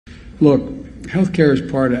Look, healthcare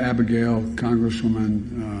is part of Abigail,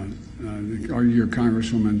 Congresswoman, or your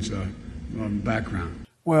Congresswoman's background.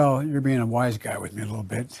 Well, you're being a wise guy with me a little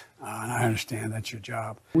bit, and I understand that's your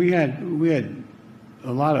job. We had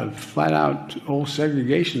a lot of flat-out old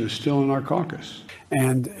segregation is still in our caucus.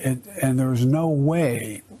 And there was no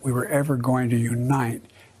way we were ever going to unite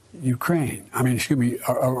Ukraine. I mean, excuse me,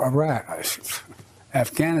 Iraq,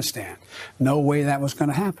 Afghanistan. No way that was going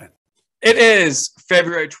to happen. It is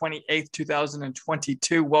February 28th,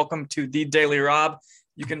 2022. Welcome to The Daily Rob.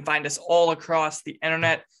 You can find us all across the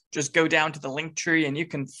internet. Just go down to the link tree and you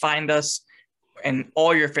can find us in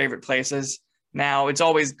all your favorite places. Now, it's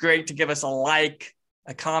always great to give us a like,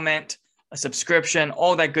 a comment, a subscription,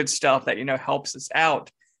 all that good stuff that helps us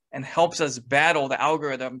out and helps us battle the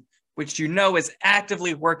algorithm, which is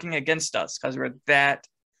actively working against us because we're that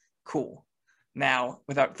cool. Now,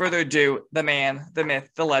 without further ado, the man, the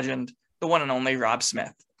myth, the legend, the one and only Rob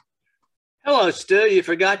Smith. Hello, Stu. You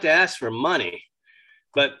forgot to ask for money.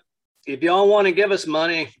 But if y'all want to give us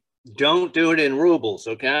money, don't do it in rubles,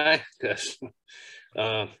 okay? Because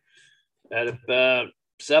at about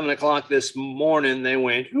 7 o'clock this morning, they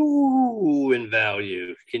went, ooh, in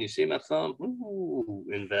value. Can you see my thumb? Ooh,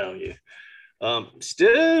 in value.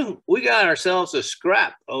 Stu, we got ourselves a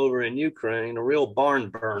scrap over in Ukraine, a real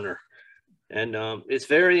barn burner. And it's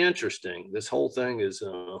very interesting. This whole thing is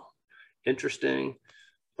interesting,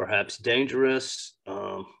 perhaps dangerous,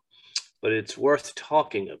 but it's worth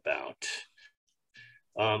talking about.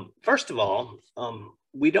 First of all,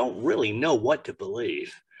 we don't really know what to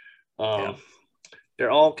believe. There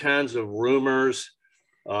are all kinds of rumors.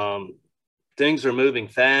 Things are moving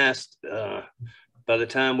fast. By the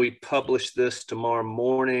time we publish this tomorrow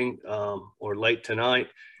morning or late tonight,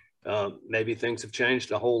 maybe things have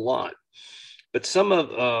changed a whole lot. But some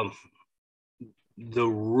of the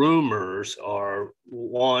rumors are,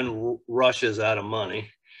 one, Russia's out of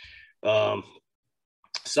money.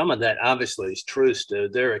 Some of that obviously is true, Stu.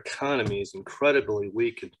 Their economy is incredibly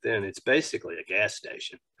weak and thin. It's basically a gas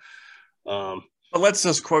station. But let's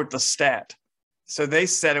just quote the stat. So they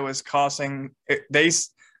said it was costing,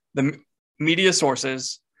 the media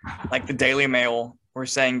sources like the Daily Mail were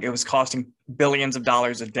saying it was costing billions of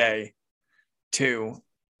dollars a day to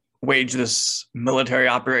wage this military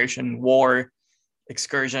operation, war,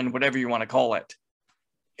 excursion, whatever you want to call it.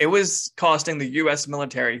 It was costing the U.S.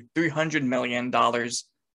 military $300 million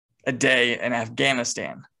a day in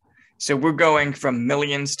Afghanistan. So we're going from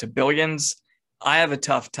millions to billions. I have a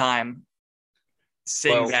tough time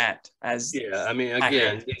seeing that as... Yeah, I mean,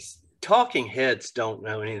 again, these talking heads don't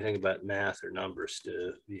know anything about math or numbers,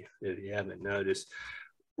 Stu, if you haven't noticed.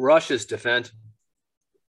 Russia's defense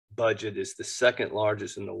budget is the second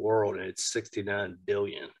largest in the world, and it's $69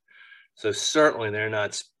 billion. So certainly they're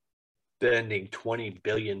not spending $20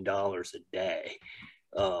 billion a day.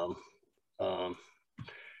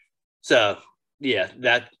 So yeah,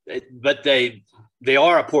 but they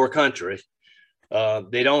are a poor country.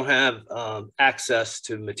 They don't have access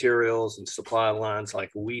to materials and supply lines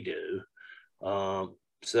like we do.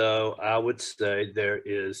 So I would say there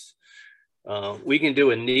is, we can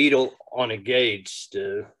do a needle on a gauge,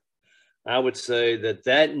 Stu. I would say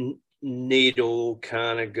that needle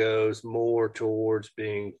kind of goes more towards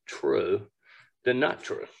being true than not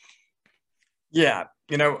true. Yeah.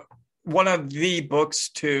 One of the books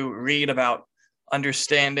to read about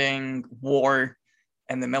understanding war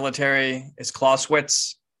and the military is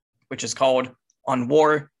Clausewitz, which is called On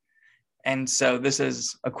War. And so this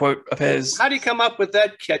is a quote of his. How do you come up with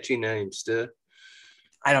that catchy name, Stu?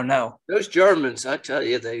 I don't know. Those Germans, I tell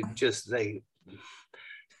you,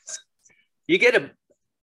 you get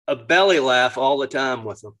a belly laugh all the time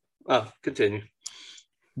with them. Oh, continue.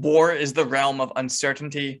 War is the realm of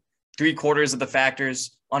uncertainty. 3/4 of the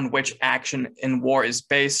factors on which action in war is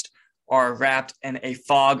based are wrapped in a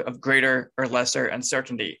fog of greater or lesser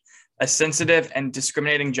uncertainty. A sensitive and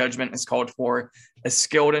discriminating judgment is called for, a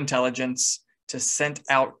skilled intelligence to scent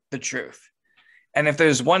out the truth. And if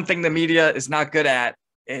there's one thing the media is not good at,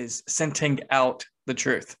 is scenting out the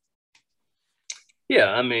truth.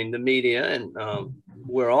 Yeah, I mean, the media, and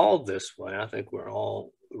we're all this way. I think we're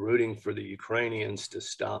all rooting for the Ukrainians to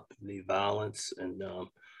stop the violence, and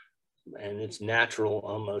it's natural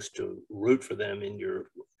almost to root for them in your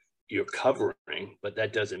covering, but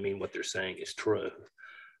that doesn't mean what they're saying is true.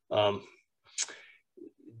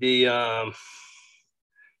 The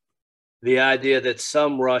idea that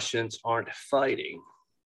some Russians aren't fighting.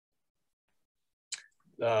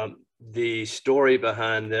 The story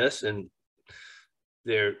behind this, and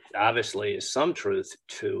there obviously is some truth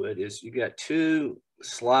to it, is you got two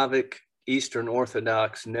Slavic Eastern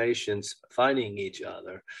Orthodox nations fighting each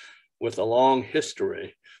other. with a long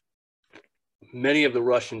history. Many of the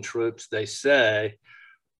Russian troops, they say,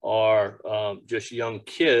 are just young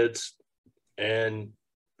kids, and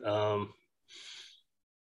there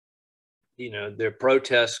are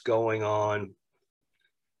protests going on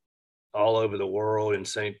all over the world, in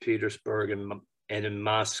St. Petersburg and in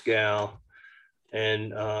Moscow.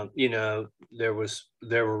 And there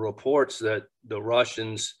were reports that the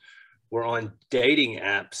Russians were on dating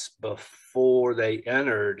apps before they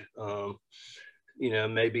entered.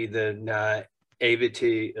 Maybe the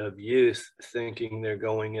naivety of youth, thinking they're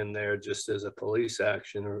going in there just as a police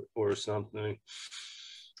action or something.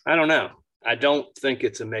 I don't know. I don't think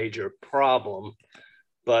it's a major problem,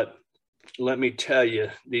 but let me tell you,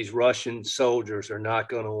 these Russian soldiers are not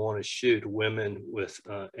going to want to shoot women with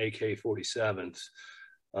AK-47s.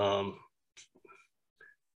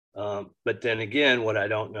 But then again, what I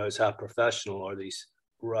don't know is how professional are these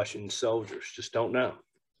Russian soldiers. Just don't know.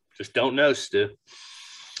 Just don't know, Stu.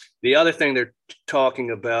 The other thing they're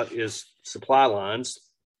talking about is supply lines.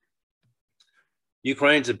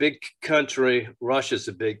 Ukraine's a big country. Russia's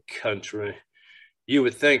a big country. You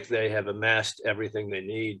would think they have amassed everything they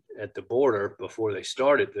need at the border before they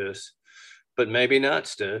started this, but maybe not,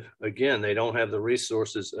 Stu. Again, they don't have the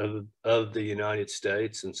resources of the United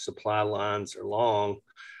States, and supply lines are long.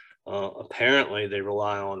 Apparently, they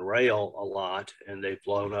rely on rail a lot, and they've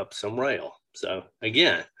blown up some rail. So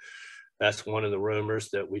again, that's one of the rumors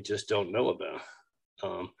that we just don't know about.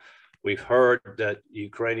 We've heard that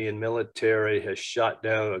Ukrainian military has shot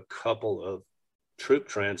down a couple of troop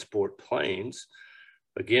transport planes.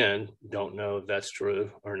 Again, don't know if that's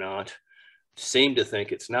true or not. Seem to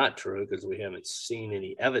think it's not true because we haven't seen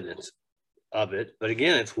any evidence of it. But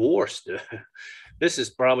again, it's war. This is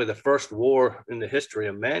probably the first war in the history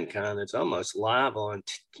of mankind that's almost live on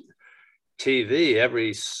TV.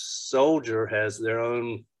 Every soldier has their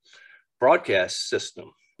own broadcast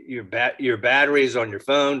system. Your batteries on your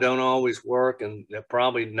phone don't always work, and they're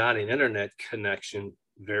probably not an internet connection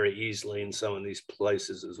very easily in some of these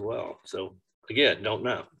places as well. So again, don't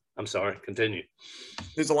know. I'm sorry, continue.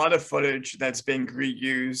 There's a lot of footage that's being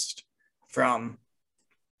reused from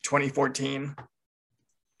 2014.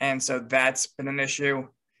 And so that's been an issue.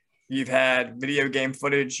 You've had video game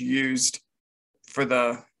footage used for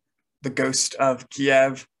the Ghost of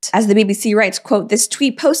Kiev. As the BBC writes, quote, this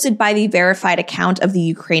tweet posted by the verified account of the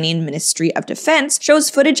Ukrainian Ministry of Defense shows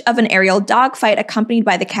footage of an aerial dogfight accompanied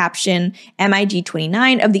by the caption,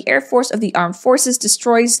 MiG-29 of the Air Force of the Armed Forces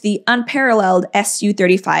destroys the unparalleled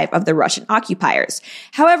Su-35 of the Russian occupiers.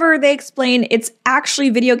 However, they explain it's actually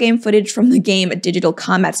video game footage from the game Digital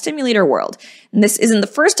Combat Simulator World. And this isn't the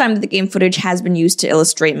first time that the game footage has been used to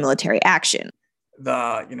illustrate military action.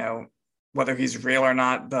 Whether he's real or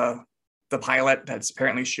not, the pilot that's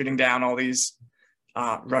apparently shooting down all these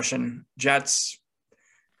Russian jets.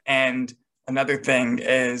 And another thing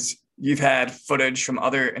is you've had footage from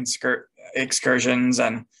other excursions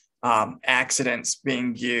and accidents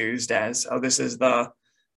being used as, this is the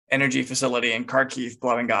energy facility in Kharkiv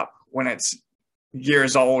blowing up when it's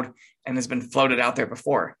years old and has been floated out there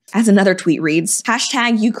before. As another tweet reads,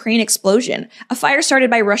 hashtag Ukraine explosion. A fire started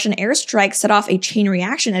by Russian airstrike set off a chain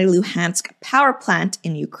reaction at a Luhansk power plant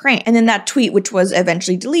in Ukraine. And then that tweet, which was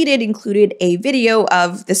eventually deleted, included a video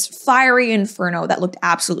of this fiery inferno that looked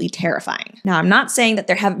absolutely terrifying. Now, I'm not saying that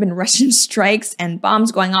there haven't been Russian strikes and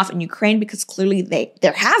bombs going off in Ukraine, because clearly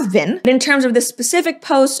there have been. But in terms of this specific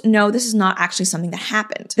post, no, this is not actually something that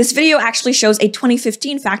happened. This video actually shows a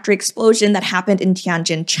 2015 factory explosion that happened in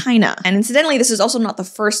Tianjin, China. And incidentally, this is also not the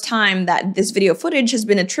first time that this video footage has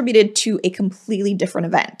been attributed to a completely different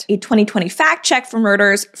event. A 2020 fact check from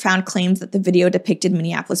Reuters found claims that the video depicted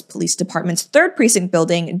Minneapolis Police Department's 3rd Precinct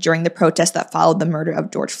building during the protest that followed the murder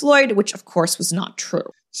of George Floyd, which of course was not true.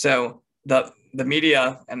 So the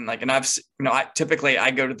media and I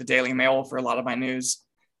go to the Daily Mail for a lot of my news.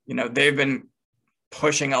 They've been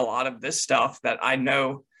pushing a lot of this stuff that I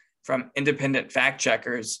know from independent fact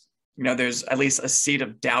checkers. There's at least a seed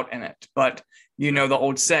of doubt in it, but the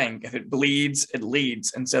old saying, if it bleeds, it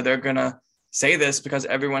leads. And so they're going to say this because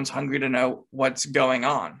everyone's hungry to know what's going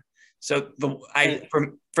on. So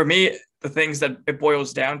for me, the things that it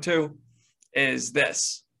boils down to is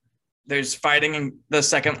this. There's fighting in the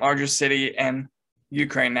second largest city in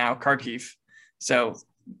Ukraine now, Kharkiv. So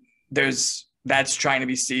that's trying to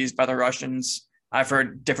be seized by the Russians. I've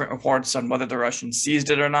heard different reports on whether the Russians seized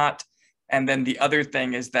it or not. And then the other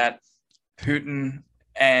thing is that Putin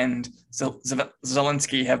and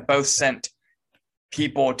Zelensky have both sent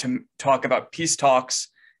people to talk about peace talks,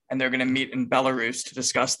 and they're going to meet in Belarus to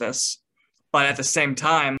discuss this. But at the same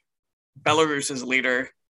time, Belarus's leader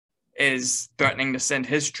is threatening to send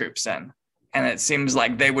his troops in. And it seems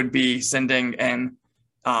like they would be sending in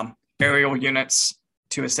aerial units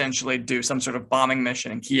to essentially do some sort of bombing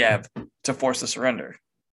mission in Kiev to force a surrender.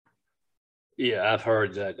 Yeah, I've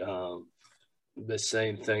heard that the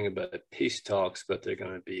same thing about peace talks, but they're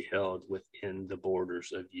going to be held within the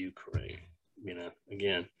borders of Ukraine.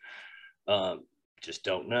 Again, just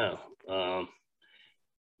don't know.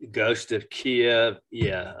 Ghost of Kiev,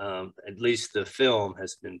 at least the film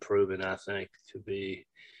has been proven, I think, to be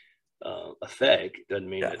a fake. Doesn't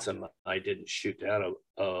mean that somebody didn't shoot down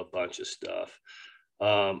a bunch of stuff.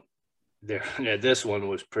 This one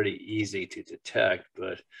was pretty easy to detect,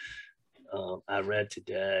 but I read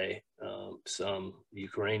today some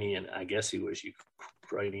Ukrainian, I guess he was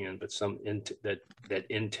Ukrainian, but some that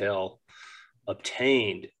Intel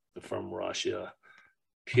obtained from Russia.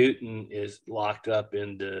 Putin is locked up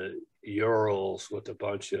in the Urals with a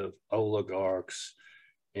bunch of oligarchs,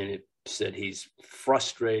 and it said he's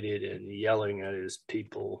frustrated and yelling at his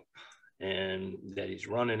people, and that he's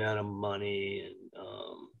running out of money,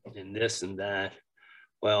 and this and that.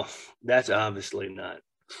 Well, that's obviously not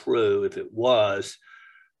true. If it was,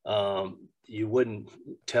 you wouldn't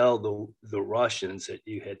tell the Russians that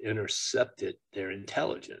you had intercepted their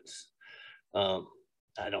intelligence.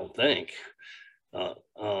 I don't think.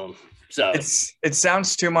 So it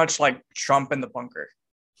sounds too much like Trump in the bunker.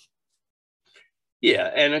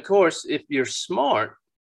 Yeah, and of course, if you're smart,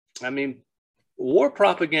 I mean, war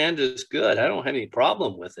propaganda is good. I don't have any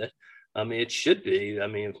problem with it. I mean, it should be. I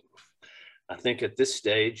mean, I think at this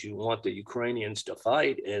stage, you want the Ukrainians to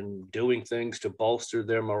fight, and doing things to bolster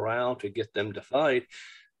their morale to get them to fight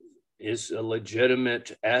is a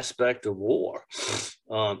legitimate aspect of war.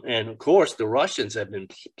 And of course, the Russians have been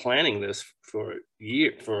planning this for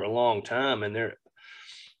a long time, and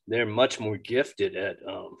they're much more gifted at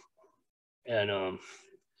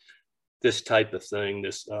this type of thing,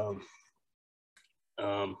 this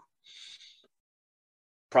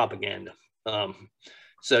propaganda.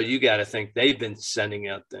 So you got to think they've been sending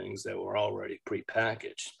out things that were already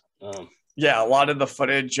prepackaged. Yeah, a lot of the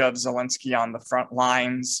footage of Zelensky on the front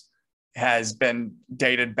lines has been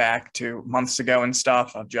dated back to months ago and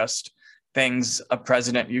stuff, of just things a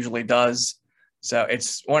president usually does. So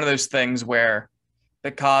it's one of those things where,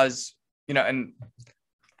 because, and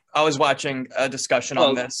I was watching a discussion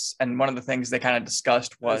on this, and one of the things they kind of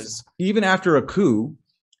discussed was, even after a coup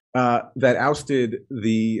that ousted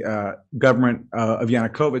the government of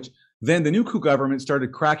Yanukovych, then the new coup government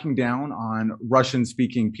started cracking down on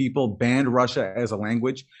Russian-speaking people, banned Russia as a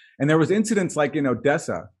language. And there was incidents like in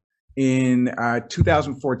Odessa in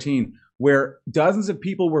 2014, where dozens of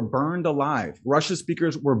people were burned alive. Russia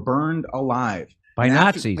speakers were burned alive. By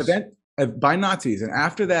Nazis. By Nazis. And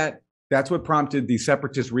after that, that's what prompted the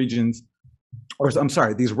separatist regions,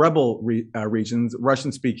 these rebel regions,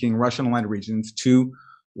 Russian-speaking, Russian-aligned regions, to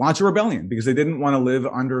launch a rebellion because they didn't want to live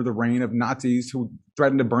under the reign of Nazis who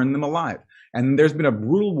threatened to burn them alive. And there's been a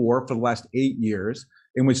brutal war for the last 8 years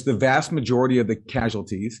in which the vast majority of the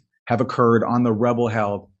casualties have occurred on the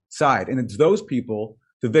rebel-held side. And it's those people,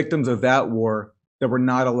 the victims of that war, that we're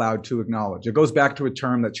not allowed to acknowledge. It goes back to a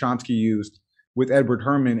term that Chomsky used with Edward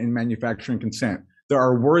Herman in Manufacturing Consent. There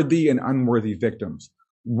are worthy and unworthy victims.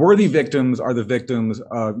 Worthy victims are the victims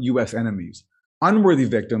of U.S. enemies. Unworthy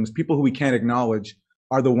victims, people who we can't acknowledge,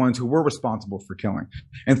 are the ones who were responsible for killing.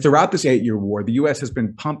 And throughout this 8-year war, the U.S. has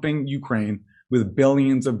been pumping Ukraine with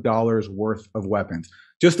billions of dollars worth of weapons.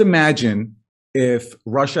 Just imagine if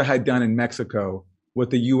Russia had done in Mexico what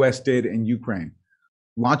the U.S. did in Ukraine.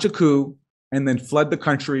 Launch a coup and then fled the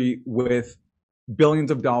country with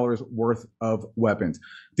billions of dollars worth of weapons.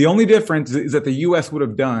 The only difference is that the U.S. would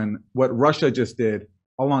have done what Russia just did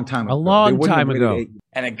a long time ago. A long time ago.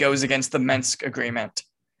 And it goes against the Minsk agreement.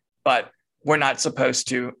 But we're not supposed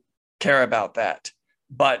to care about that.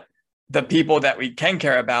 But the people that we can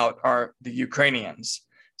care about are the Ukrainians.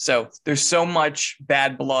 So there's so much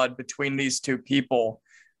bad blood between these two people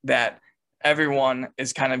that everyone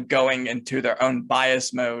is kind of going into their own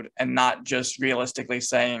bias mode and not just realistically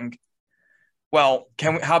saying, well,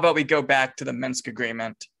 how about we go back to the Minsk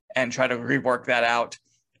agreement and try to rework that out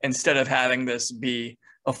instead of having this be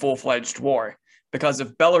a full-fledged war? Because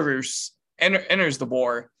if Belarus enters the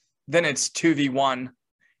war, then it's 2v1.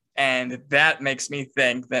 And that makes me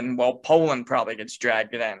think then, well, Poland probably gets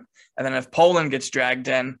dragged in. And then if Poland gets dragged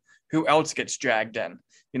in, who else gets dragged in?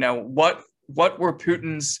 What were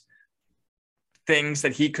Putin's things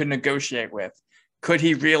that he could negotiate with? Could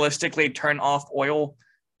he realistically turn off oil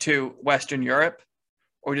to Western Europe?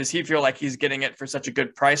 Or does he feel like he's getting it for such a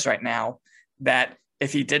good price right now that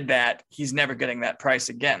if he did that, he's never getting that price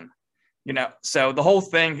again? So the whole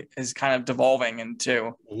thing is kind of devolving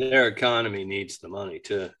into their economy needs the money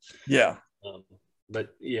too. Yeah.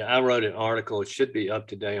 But yeah, I wrote an article. It should be up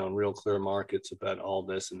to date on Real Clear Markets about all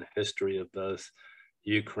this and the history of both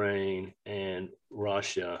Ukraine and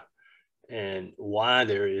Russia and why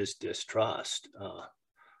there is distrust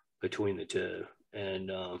between the two.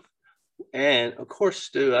 And of course,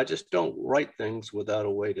 Stu, I just don't write things without a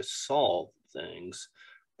way to solve things,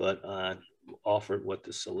 but I offered what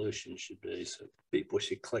the solution should be. So people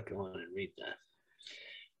should click on and read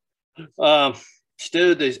that.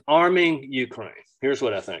 Stu, the arming Ukraine. Here's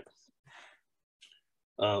what I think.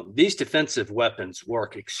 These defensive weapons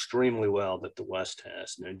work extremely well that the West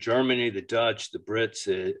has. Now, Germany, the Dutch, the Brits,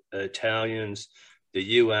 the Italians, the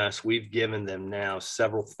US, we've given them now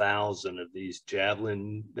several thousand of these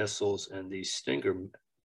Javelin missiles and these Stinger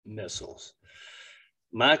missiles.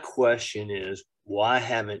 My question is, why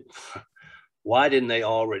didn't they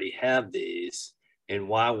already have these? And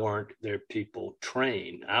why weren't their people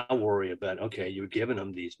trained? I worry about, okay, you're giving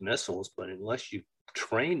them these missiles, but unless you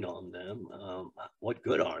trained on them, what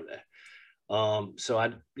good are they?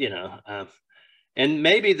 And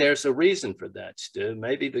maybe there's a reason for that, Stu.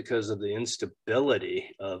 Maybe because of the instability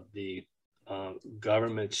of the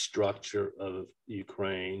government structure of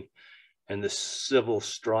Ukraine and the civil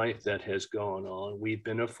strife that has gone on, we've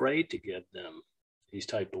been afraid to give them these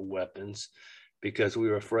type of weapons because we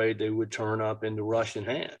were afraid they would turn up into Russian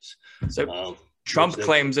hands. So Trump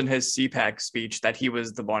claims in his CPAC speech that he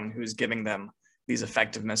was the one who's giving them these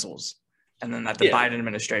effective missiles, and then that the Biden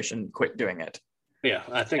administration quit doing it. Yeah,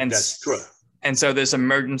 I think that's true. And so this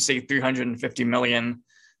emergency $350 million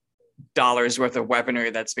worth of weaponry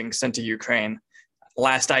that's being sent to Ukraine.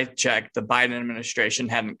 Last I checked, the Biden administration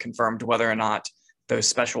hadn't confirmed whether or not those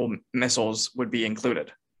special missiles would be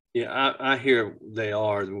included. Yeah, I hear they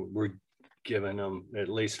are. We're giving them at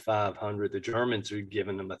least 500. The Germans are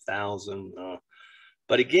giving them 1,000.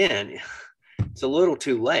 But again, it's a little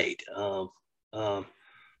too late.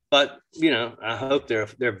 But I hope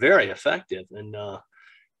they're very effective. And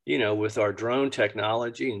with our drone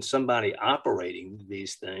technology and somebody operating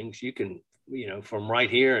these things, you can, from right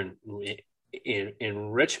here in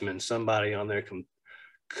Richmond, somebody on their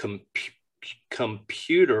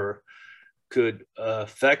computer could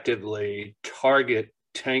effectively target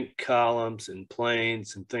tank columns and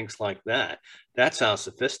planes and things like that. That's how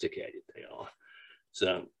sophisticated they are.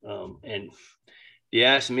 So, and you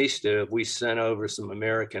ask me, Stu, if we sent over some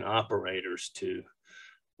American operators to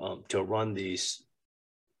run these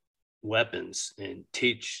weapons and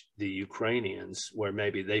teach the Ukrainians where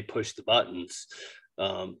maybe they push the buttons,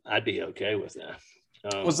 I'd be okay with that.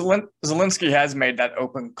 Well, Zelensky has made that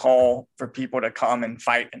open call for people to come and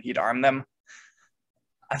fight and he'd arm them.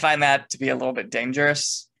 I find that to be a little bit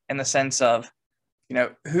dangerous in the sense of,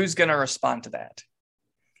 who's going to respond to that?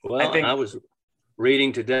 Well, I was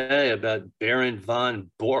reading today about Baron von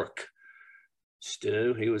Bork,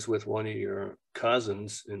 Stu. He was with one of your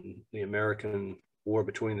cousins in the American War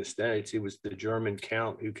between the States. He was the German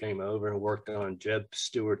count who came over and worked on Jeb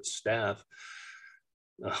Stuart's staff.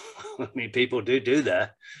 I mean, people do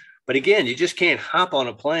that. But again, you just can't hop on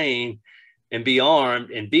a plane and be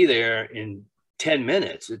armed and be there in 10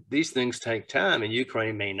 minutes. These things take time, and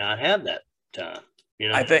Ukraine may not have that time.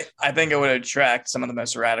 I think it would attract some of the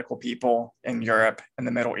most radical people in Europe and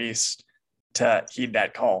the Middle East to heed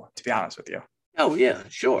that call, to be honest with you. Oh, yeah,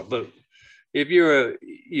 sure. But if you're a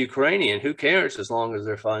Ukrainian, who cares as long as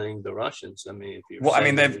they're fighting the Russians? I mean,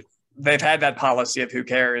 they've had that policy of who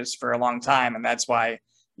cares for a long time, and that's why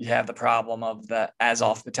you have the problem of the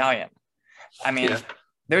Azov battalion. I mean,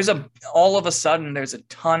 all of a sudden there's a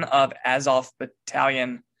ton of Azov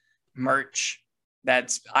battalion merch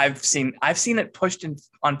that's I've seen it pushed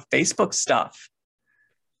on Facebook stuff.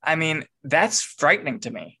 I mean, that's frightening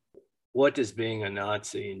to me. What does being a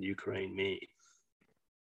Nazi in Ukraine mean?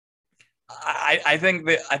 I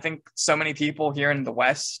think so many people here in the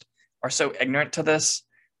West are so ignorant to this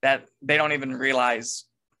that they don't even realize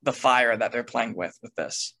the fire that they're playing with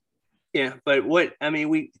this. Yeah, but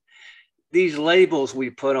these labels we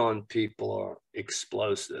put on people are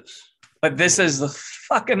explosives. But this is the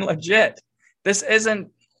fucking legit. This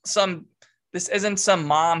isn't some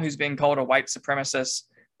mom who's being called a white supremacist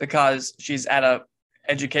because she's at a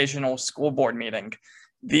educational school board meeting.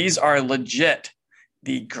 These are legit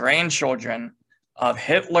the grandchildren of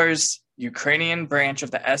Hitler's Ukrainian branch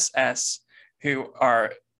of the SS, who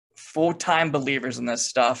are full-time believers in this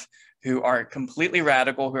stuff, who are completely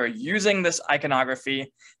radical, who are using this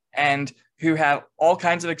iconography, and who have all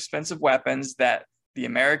kinds of expensive weapons that the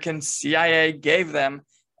American CIA gave them,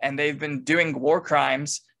 and they've been doing war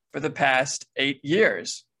crimes for the past 8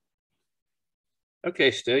 years.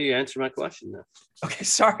 Okay, Stu, you answered my question then. Okay,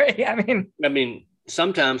 sorry. I mean,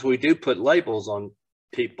 sometimes we do put labels on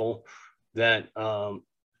people that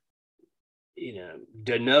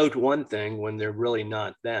denote one thing when they're really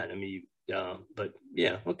not that. I mean, but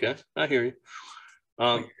yeah, okay, I hear you.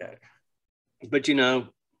 But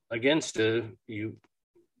again, Stu, you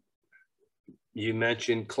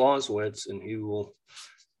mentioned Clausewitz, and he will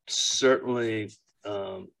certainly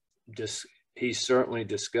he certainly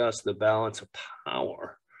discussed the balance of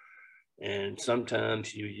power. And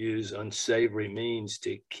sometimes you use unsavory means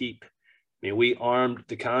to keep. I mean, we armed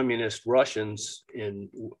the communist Russians in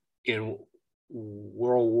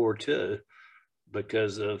World War II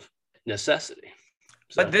because of necessity.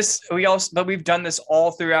 So. But we've done this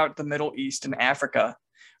all throughout the Middle East and Africa,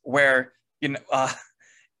 where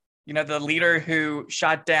the leader who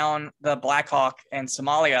shot down the Black Hawk in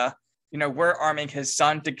Somalia, we're arming his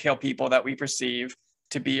son to kill people that we perceive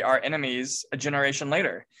to be our enemies a generation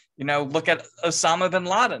later. Look at Osama bin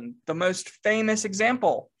Laden, the most famous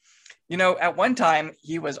example. At one time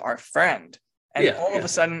he was our friend, and all of a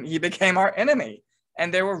sudden he became our enemy,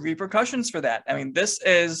 and there were repercussions for that. I mean, this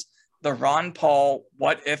is the Ron Paul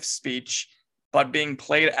what if speech, but being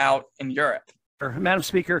played out in Europe. Madam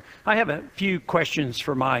Speaker, I have a few questions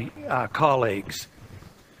for my colleagues.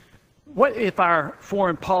 What if our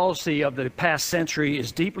foreign policy of the past century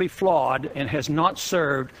is deeply flawed and has not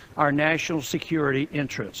served our national security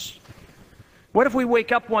interests? What if we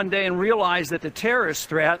wake up one day and realize that the terrorist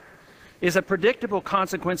threat is a predictable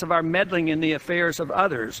consequence of our meddling in the affairs of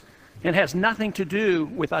others and has nothing to do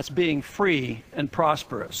with us being free and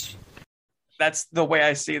prosperous? That's the way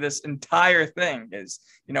I see this entire thing is,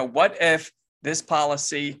 what if this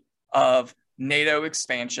policy of NATO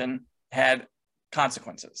expansion had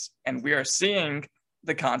consequences, and we are seeing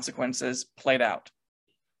the consequences played out?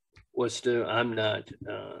 Well, Stu, I'm not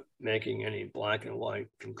making any black and white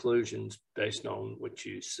conclusions based on what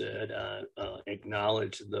you said. I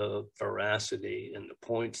acknowledge the veracity and the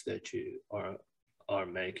points that you are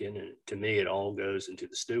making, and to me, it all goes into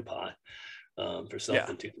the stew pot for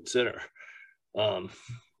something to consider. But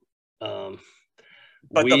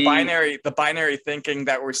the binary thinking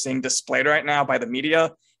that we're seeing displayed right now by the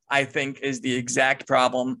media, I think, is the exact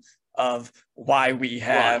problem of why we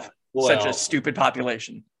have such a stupid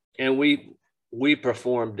population. And we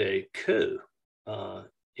performed a coup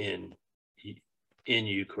in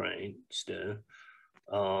Ukraine, Stu.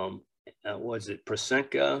 Was it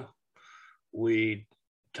Poroshenko? We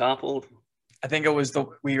toppled. I think it was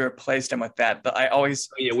we replaced him with that. But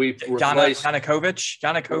we replaced Yanukovych.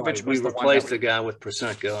 Yanukovych was we replaced the guy with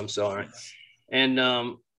Poroshenko. I'm sorry. And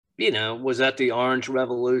was that the Orange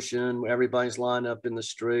Revolution? Everybody's lined up in the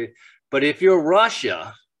street. But if you're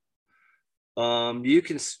Russia, you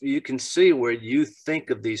can see where you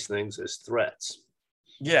think of these things as threats.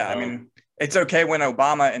 Yeah, I mean, it's okay when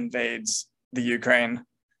Obama invades the Ukraine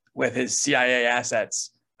with his CIA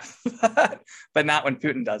assets, but not when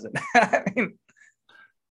Putin does it. I mean,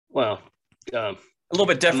 a little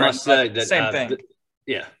bit different. I must say that same thing.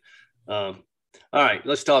 All right,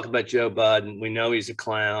 let's talk about Joe Biden. We know he's a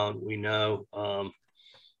clown. We know,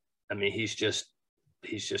 he's just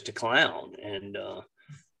a clown, and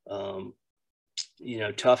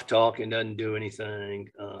tough talking doesn't do anything.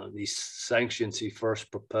 These sanctions he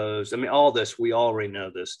first proposed. I mean, all this, we already know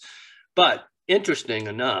this. But interesting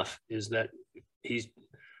enough is that it's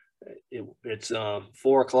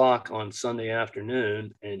 4:00 on Sunday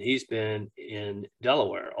afternoon, and he's been in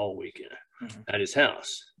Delaware all weekend at his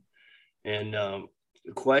house. And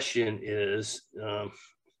the question is,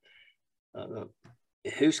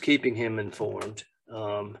 who's keeping him informed?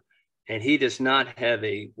 And he does not have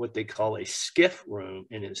what they call a skiff room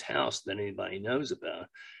in his house that anybody knows about.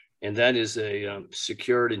 And that is a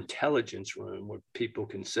secured intelligence room where people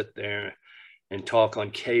can sit there and talk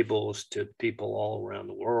on cables to people all around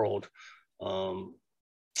the world.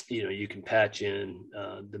 You can patch in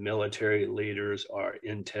the military leaders, our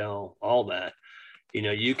intel, all that.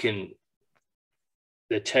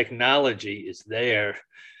 The technology is there.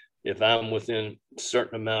 If I'm within a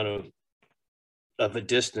certain amount of a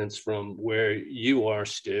distance from where you are,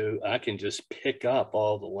 Stu, I can just pick up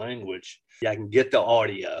all the language. I can get the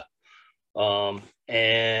audio.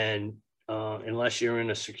 Unless you're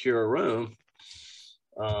in a secure room,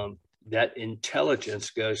 that intelligence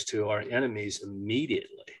goes to our enemies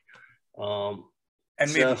immediately.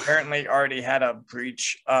 We've apparently already had a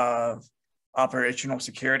breach of operational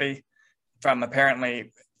security from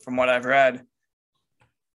what I've read,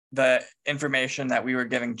 the information that we were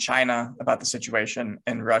giving China about the situation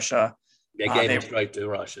in Russia. They gave it straight to the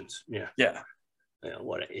Russians. Yeah. Yeah.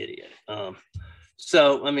 What an idiot.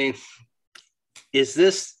 is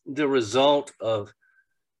this the result of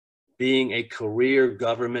being a career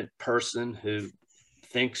government person who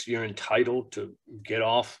thinks you're entitled to get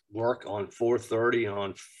off work on 4:30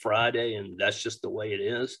 on Friday, and that's just the way it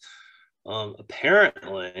is?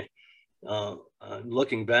 Apparently,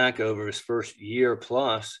 looking back over his first year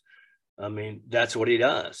plus, I mean, that's what he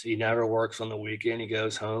does. He never works on the weekend. He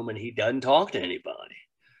goes home and he doesn't talk to anybody.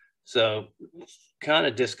 So kind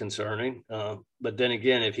of disconcerting. But then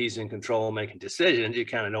again, if he's in control of making decisions, you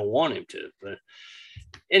kind of don't want him to. But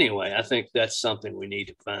anyway, I think that's something we need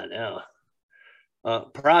to find out.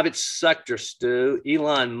 Private sector, Stu,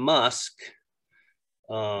 Elon Musk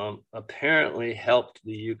apparently helped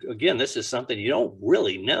the UK. Again, this is something you don't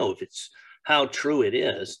really know if it's how true it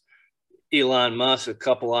is. Elon Musk, a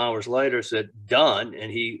couple hours later, said done, and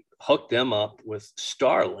he hooked them up with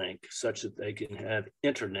Starlink such that they can have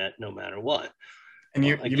internet no matter what. And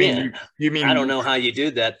you mean I don't know how you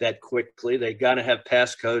do that quickly. They got to have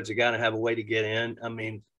passcodes. They got to have a way to get in. I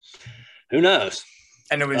mean, who knows?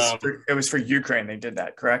 And it was for Ukraine. They did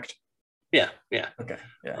that, correct? Yeah. Okay.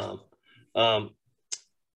 Yeah.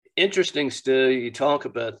 Interesting, Stu. You talk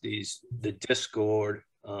about the Discord,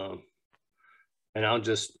 and I'll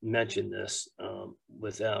just mention this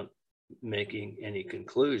without making any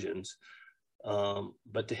conclusions.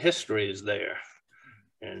 But the history is there,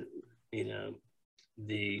 and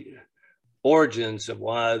the origins of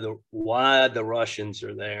why the Russians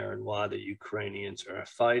are there and why the Ukrainians are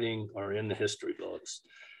fighting are in the history books.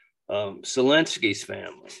 Zelensky's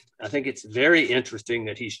family, I think it's very interesting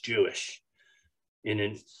that he's Jewish in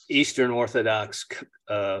an Eastern Orthodox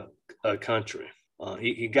country.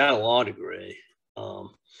 He got a law degree.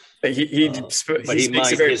 But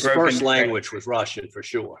his first language was Russian for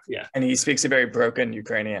sure. Yeah. And he speaks a very broken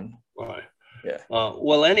Ukrainian. Right. Yeah.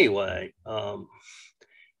 Well, anyway,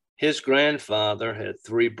 his grandfather had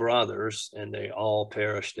 3 brothers and they all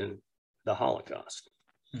perished in the Holocaust.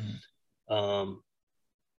 Mm-hmm.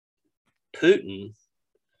 Putin,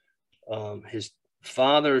 his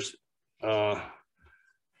father's,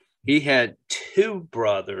 he had 2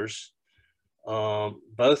 brothers,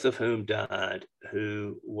 both of whom died,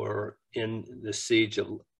 who were in the siege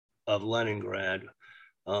of Leningrad.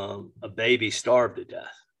 A baby starved to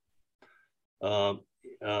death.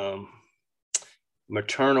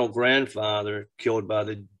 Maternal grandfather killed by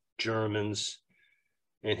the Germans,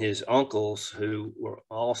 and his uncles, who were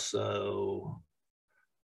also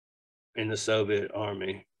in the Soviet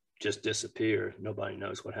army, just disappeared. Nobody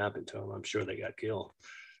knows what happened to them. I'm sure they got killed.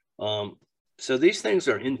 So these things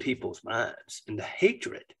are in people's minds, and the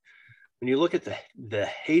hatred, when you look at the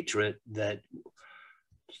hatred that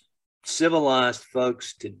civilized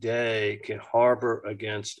folks today can harbor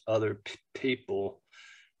against other people,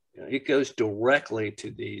 it goes directly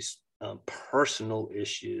to these personal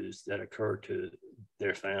issues that occur to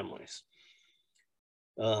their families.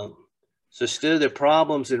 So still the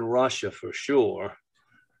problems in Russia for sure.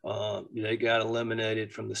 They got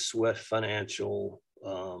eliminated from the SWIFT financial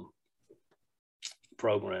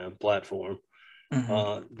platform.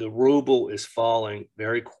 Mm-hmm. The ruble is falling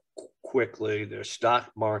very quickly. Their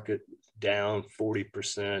stock market down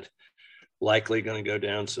 40%, likely going to go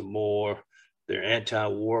down some more. Their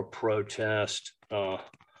anti-war protest,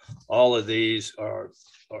 all of these are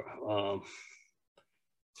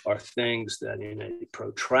things that in a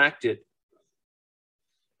protracted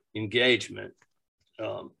engagement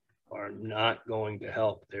are not going to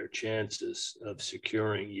help their chances of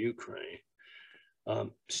securing Ukraine.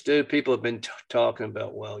 Stu, people have been talking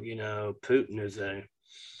about, well, Putin is a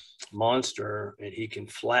monster and he can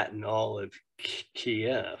flatten all of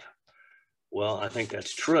Kiev. Well, I think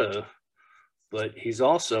that's true, but he's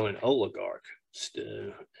also an oligarch,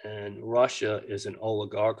 Stu, and Russia is an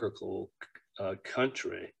oligarchical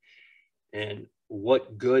country. And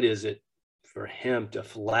what good is it for him to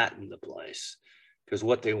flatten the place? Because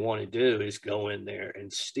what they want to do is go in there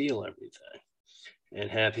and steal everything and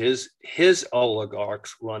have his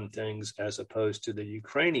oligarchs run things as opposed to the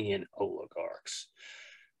Ukrainian oligarchs.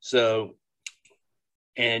 So,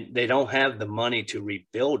 and they don't have the money to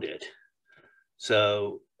rebuild it.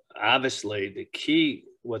 So obviously the key,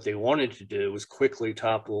 what they wanted to do was quickly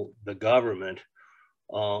topple the government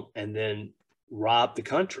and then rob the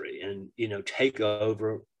country and, take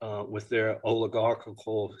over with their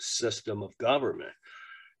oligarchical system of government.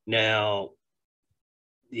 Now,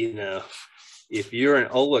 if you're an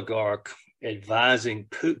oligarch advising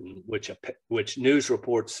Putin, which news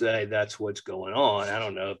reports say that's what's going on, I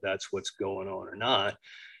don't know if that's what's going on or not.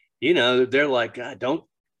 They're like, God, don't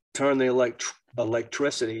turn the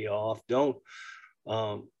electricity off. Don't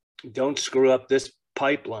screw up this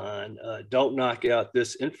pipeline. Don't knock out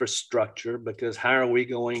this infrastructure, because how are we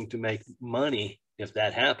going to make money if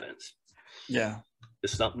that happens? Yeah.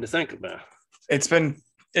 It's something to think about. It's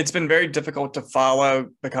been very difficult to follow,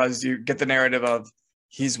 because you get the narrative of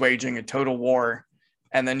he's waging a total war,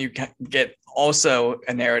 and then you get also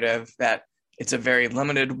a narrative that it's a very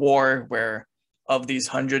limited war, where of these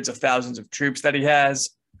hundreds of thousands of troops that he has,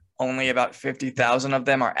 only about 50,000 of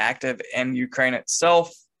them are active in Ukraine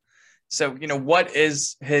itself. So, what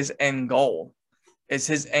is his end goal? Is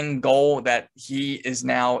his end goal that he is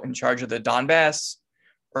now in charge of the Donbass?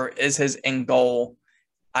 Or is his end goal,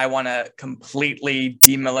 I want to completely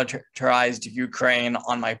demilitarize Ukraine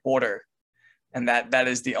on my border? And that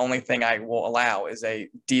is the only thing I will allow, is a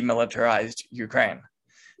demilitarized Ukraine.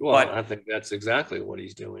 Well, But I think that's exactly what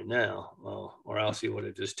he's doing now, or else he would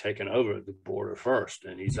have just taken over the border first.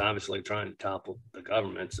 And he's obviously trying to topple the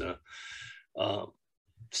government.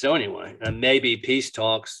 So anyway, and maybe peace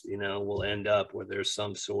talks, will end up where there's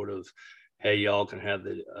some sort of, hey, y'all can have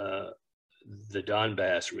the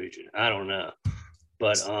Donbass region. I don't know,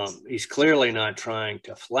 but he's clearly not trying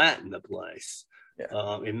to flatten the place.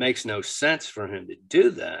 Yeah. It makes no sense for him to do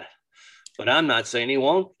that, but I'm not saying he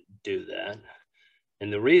won't do that.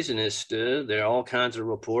 And the reason is, Stu, there are all kinds of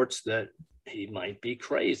reports that he might be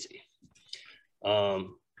crazy.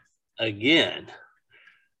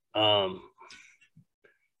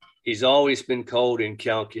 He's always been cold and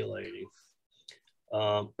calculating.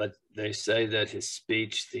 But they say that his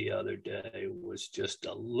speech the other day was just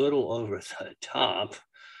a little over the top,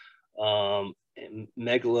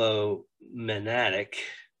 megalomaniac.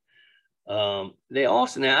 They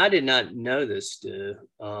also, now I did not know this, Stu.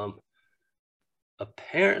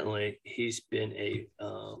 Apparently, he's been a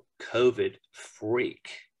COVID freak,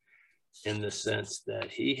 in the sense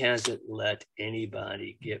that he hasn't let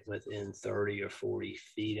anybody get within 30 or 40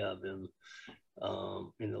 feet of him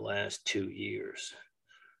in the last 2 years.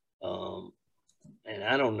 And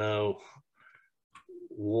I don't know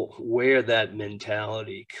where that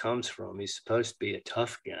mentality comes from. He's supposed to be a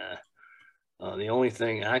tough guy. The only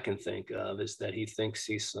thing I can think of is that he thinks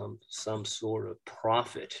he's some sort of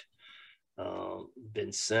prophet,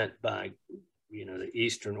 been sent by, the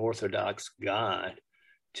Eastern Orthodox God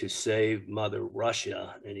to save Mother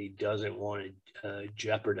Russia, and he doesn't want to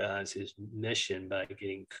jeopardize his mission by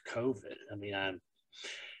getting COVID. I mean,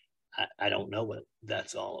 I don't know what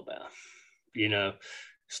that's all about.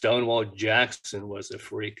 Stonewall Jackson was a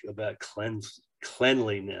freak about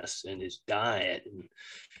cleanliness and his diet, and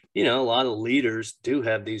a lot of leaders do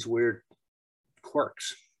have these weird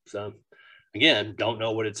quirks. So again, don't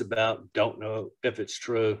know what it's about, don't know if it's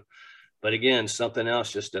true, but again, something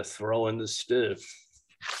else just to throw in the stew.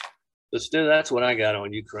 But still, that's what I got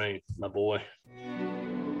on Ukraine, my boy.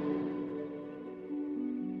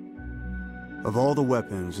 Of all the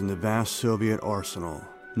weapons in the vast Soviet arsenal,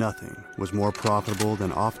 nothing was more profitable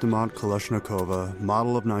than Avtomat Kalashnikova,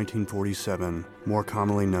 model of 1947, more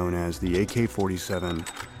commonly known as the AK-47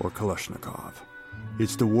 or Kalashnikov.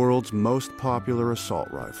 It's the world's most popular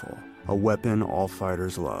assault rifle, a weapon all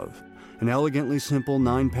fighters love. An elegantly simple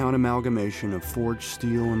 9-pound amalgamation of forged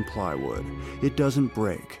steel and plywood. It doesn't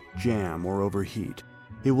break, jam, or overheat.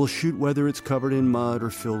 It will shoot whether it's covered in mud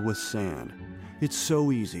or filled with sand. It's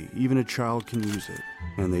so easy, even a child can use it.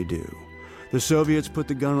 And they do. The Soviets put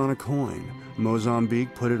the gun on a coin.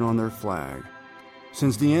 Mozambique put it on their flag.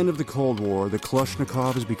 Since the end of the Cold War, the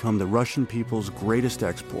Kalashnikov has become the Russian people's greatest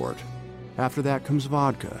export. After that comes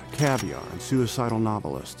vodka, caviar, and suicidal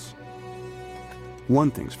novelists.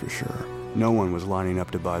 One thing's for sure, no one was lining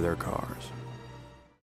up to buy their cars.